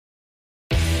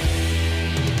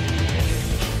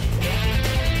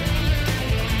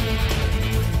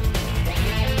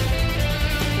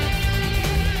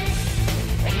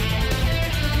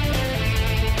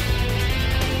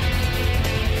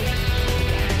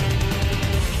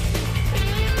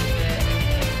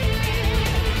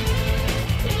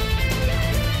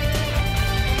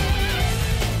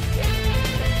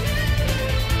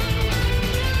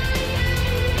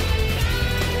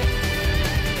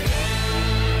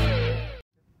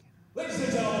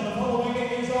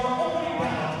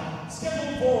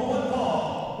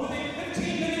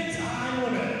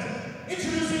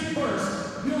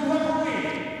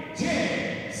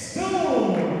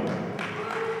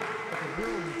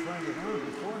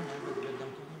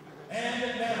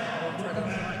And now, for the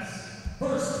match,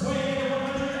 first weighing in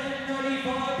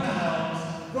 195 pounds,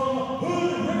 from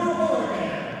Hood River,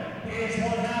 Oregon, is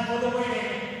one half of the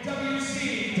reigning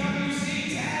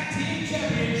WCWC Tag Team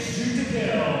Champions Shoot to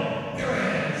Kill. Here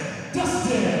is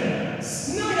Dustin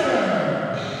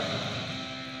Snyder.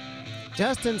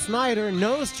 Dustin Snyder,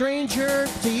 no stranger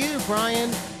to you,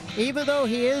 Brian. Even though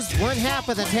he is one half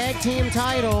of the tag team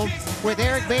title with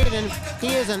Eric Baden,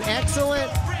 he is an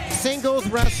excellent singles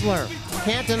wrestler.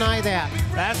 Can't deny that.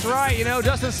 That's right. You know,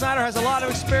 Dustin Snyder has a lot of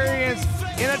experience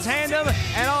in a tandem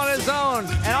and on his own.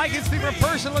 And I can speak from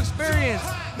personal experience.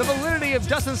 The validity of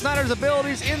Dustin Snyder's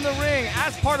abilities in the ring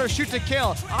as part of Shoot to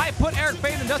Kill. I put Eric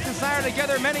Baden and Dustin Snyder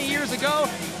together many years ago.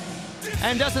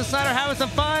 And Dustin Snyder having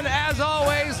some fun, as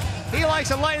always. He likes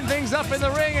to lighten things up in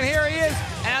the ring, and here he is,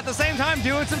 and at the same time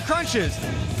doing some crunches.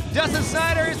 Dustin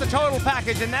Snyder is the total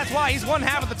package, and that's why he's one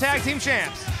half of the Tag Team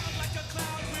Champs.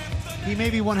 He may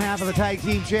be one half of the Tag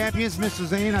Team Champions, Mr.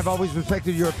 Zane. I've always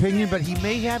respected your opinion, but he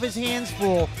may have his hands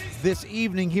full this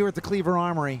evening here at the Cleaver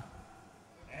Armory.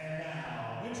 And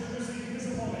now, introducing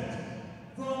his opponent,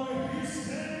 from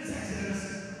Houston,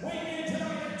 Texas, weighing in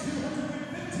tonight at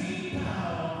 215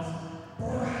 pounds,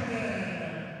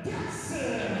 Brandon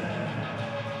Gatson.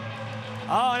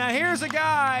 Oh, now here's a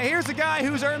guy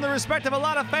who's earned the respect of a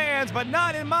lot of fans, but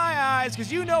not in my eyes, because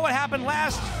you know what happened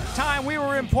last time we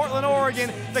were in Portland,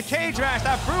 Oregon, the cage match,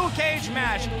 that brutal cage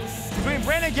match between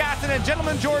Brandon Gatson and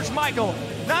Gentleman George Michael.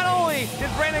 Not only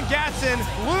did Brandon Gatson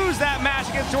lose that match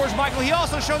against George Michael, he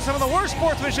also showed some of the worst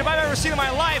sportsmanship I've ever seen in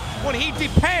my life when he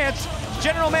depants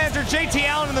General Manager JT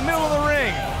Allen in the middle of the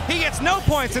ring. He gets no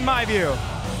points in my view.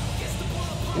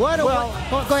 Go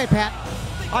ahead, Pat.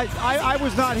 I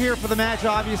was not here for the match,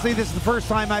 obviously. This is the first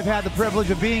time I've had the privilege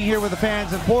of being here with the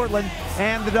fans in Portland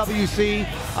and the WC.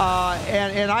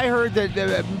 And I heard that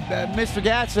Mr.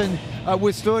 Gatson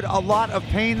withstood a lot of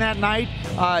pain that night.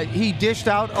 He dished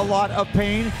out a lot of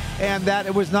pain, and that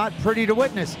it was not pretty to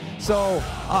witness. So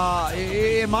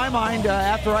in my mind,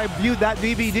 after I viewed that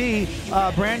DVD,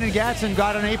 Brandon Gatson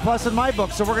got an A+ in my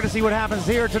book. So we're going to see what happens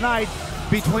here tonight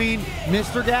between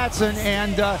Mr. Gatson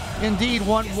and indeed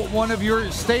one of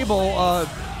your stable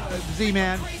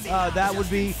Z-Man. That would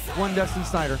be one Dustin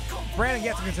Snyder. Brandon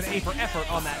Gatson gets an A for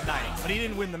effort on that night, but he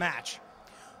didn't win the match.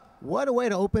 What a way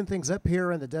to open things up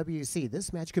here in the WC.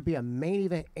 This match could be a main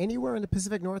event anywhere in the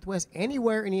Pacific Northwest,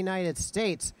 anywhere in the United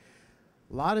States.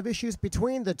 A lot of issues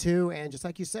between the two, and just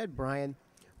like you said, Brian,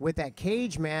 with that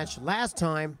cage match last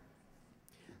time,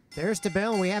 there's the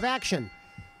bell and we have action.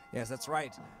 Yes, that's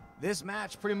right. This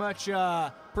match pretty much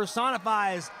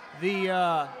personifies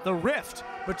the rift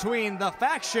between the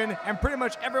faction and pretty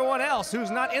much everyone else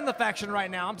who's not in the faction right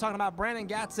now. I'm talking about Brandon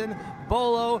Gatson,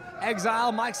 Bolo,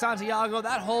 Exile, Mike Santiago.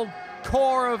 That whole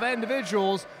core of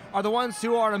individuals are the ones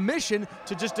who are on a mission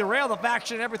to just derail the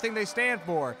faction and everything they stand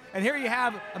for. And here you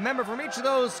have a member from each of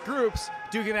those groups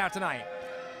duking it out tonight.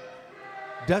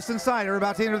 Dustin Snyder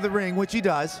about to enter the ring, which he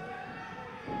does.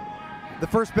 The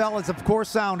first bell is, of course,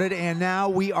 sounded, and now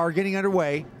we are getting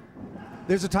underway.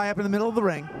 There's a tie-up in the middle of the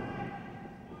ring.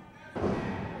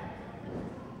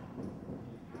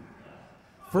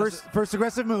 First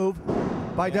aggressive move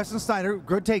by Dustin Snyder.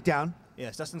 Good takedown.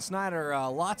 Yes, Dustin Snyder,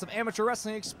 lots of amateur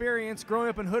wrestling experience growing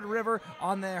up in Hood River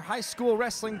on their high school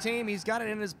wrestling team. He's got it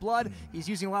in his blood. He's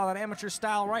using a lot of that amateur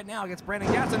style right now against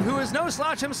Brandon Gatson, who is no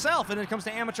slouch himself when it comes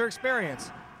to amateur experience.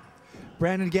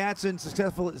 Brandon Gatson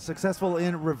successful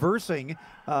in reversing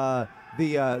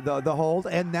the hold,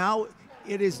 and now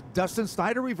it is Dustin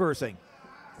Snyder reversing.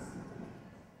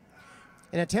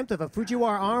 An attempt of a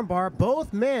Fujiwara armbar,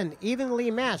 both men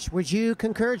evenly matched. Would you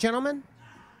concur, gentlemen?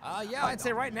 Yeah, I'd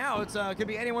say right now it's could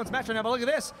be anyone's match right now, but look at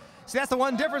this. See, that's the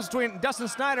one difference between Dustin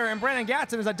Snyder and Brandon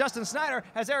Gatson is that Dustin Snyder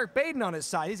has Eric Baden on his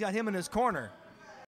side. He's got him in his corner.